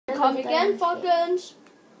Kom igen, folkens.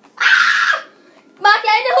 Mark,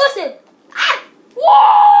 jeg er inde i huset.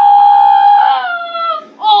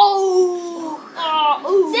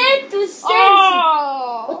 Se, du er sindssyg.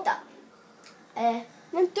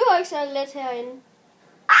 Men dør ikke så let herinde.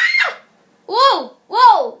 Wow.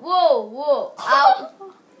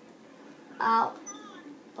 Au.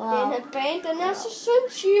 Den her bane, den er så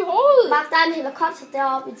sindssyg i hovedet. Mark, der er en helikopter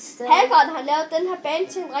deroppe et sted. Hackeren har lavet den her bane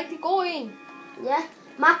til en rigtig god en. Ja,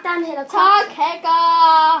 Mark, der er en helikopter. Tak,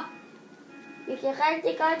 hacker. Jeg kan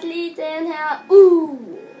rigtig godt lide den her.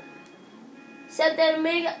 Selv den er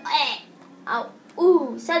mega...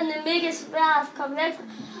 Selv den er mega svær at komme væk fra.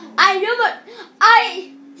 Ej, nu må...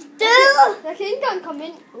 Ej! Død! Jeg kan ikke engang komme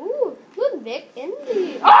ind. Nu er den væk.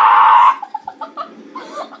 Endelig.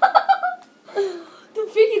 Du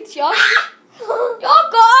fik et chok. Jo,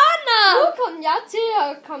 gå under! Nu kom jeg til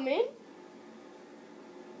at komme ind.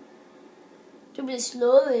 Du bliver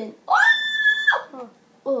slået ind.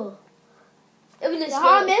 Jeg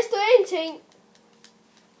har mistet en ting.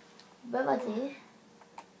 Hvad var det?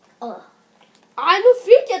 Ej, nu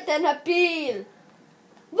fik jeg den her bil.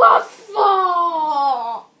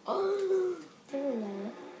 Hvorfor? Det ved jeg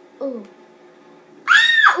ikke.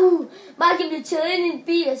 Mark, jeg blev taget ind i en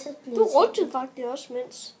bil, og så blev Du rugtede faktisk også,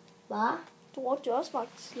 mens. Hvad? Du rugtede også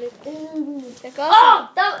faktisk lidt. Jeg gør også.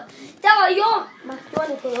 Der var jord. Mark,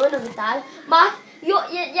 jorden er gået under med dig. Mark,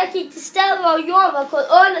 jeg gik til stedet, hvor jorden var gået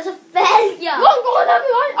under, og så faldt jeg. Jorden går under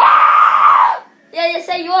med mig. Ja, jeg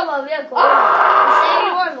sagde, jorden var ved at gå under. Jeg sagde,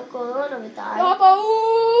 jorden var gået under med dig. Jeg hopper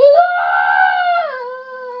ud.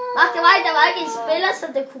 Mark, der var ikke en spiller, så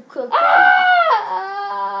det kunne køre på.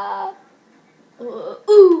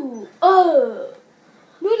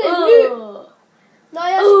 Nu er det en ny.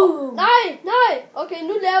 Nej. Okay,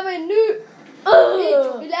 nu laver vi en ny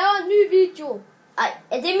video. Vi laver en ny video. Ej,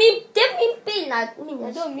 det er min bil. Nej, Ja,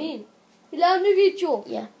 det var min. Vi laver en ny video.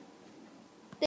 Ja.